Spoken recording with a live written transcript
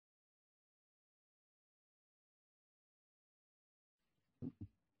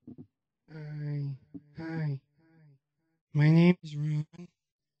Hi. My name is Ron, and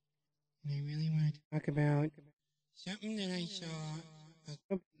I really want to talk about something that I saw a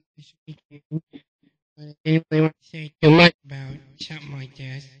couple this weekend, but I didn't really want to say too much about something like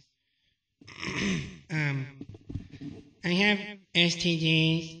this. um, I have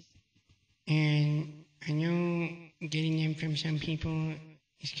STDs, and I know getting them from some people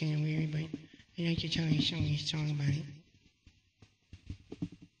is kind of weird, but I'd like to tell you a song about it.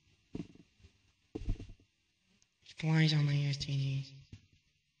 Flies on my STDs.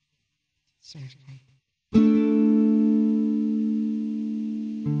 Song's called. Oh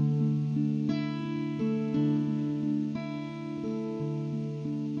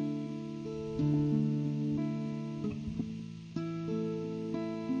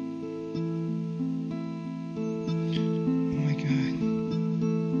my god.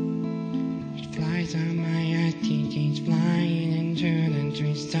 Flies on my STDs, flying into the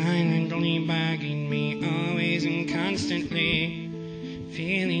trees, silently bugging me, always and constantly.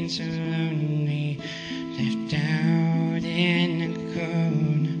 Feeling so lonely, left out in the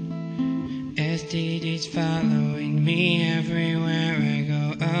cold. STDs following me everywhere I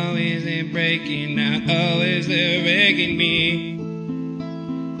go. Always they're breaking out, always they're breaking me.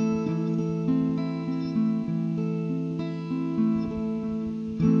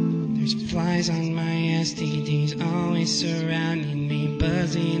 There's flies on my STDs, always surrounding me,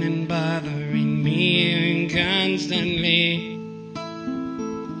 buzzing and bothering me constantly.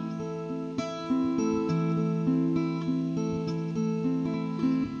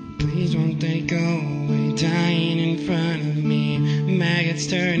 Please won't they go away, dying in front of me, maggots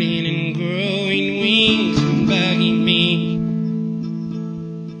turning and growing wings and bugging me.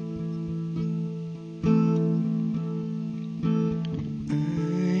 I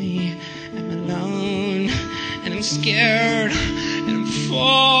am alone, and I'm scared, and I'm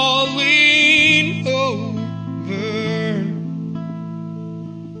falling over.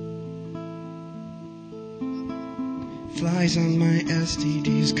 Flies on my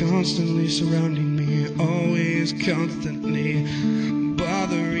STDs, constantly surrounding me, always constantly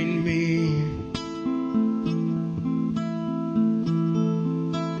bothering me.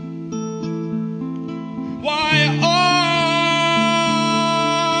 Why are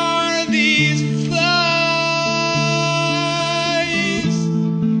these flies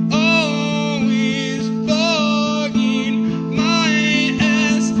always bugging my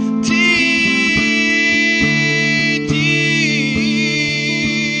STDs?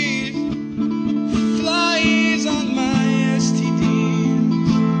 Flies on my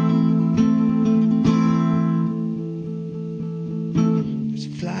STDs. There's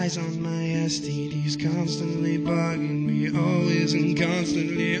flies on my STDs, constantly bugging me, always and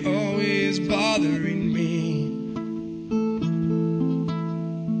constantly, always bothering me.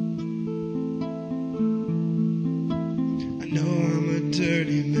 I know I'm a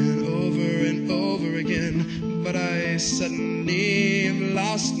dirty man over and over again, but I suddenly have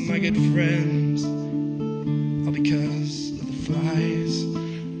lost my good friends, all because of the flies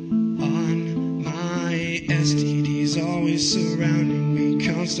on my STDs, always surrounding me,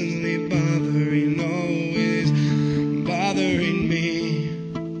 constantly bothering, always bothering me.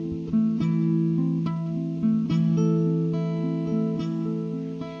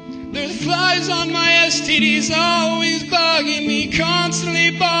 There's flies on my STDs, always bugging me,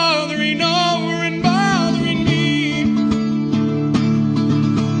 constantly bothering, over and bothering me.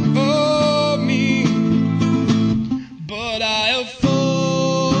 Oh, me. But I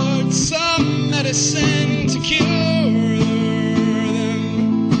afford some medicine to cure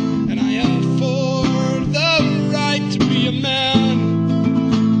them, and I afford the right to be a man,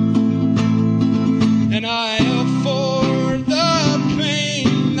 and I afford the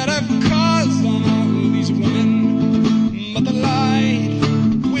pain that I've caused on all these women, but the light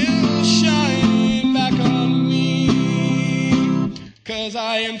will shine back on me, 'cause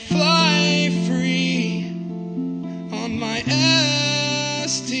I am fly free on my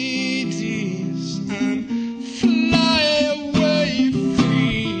STD.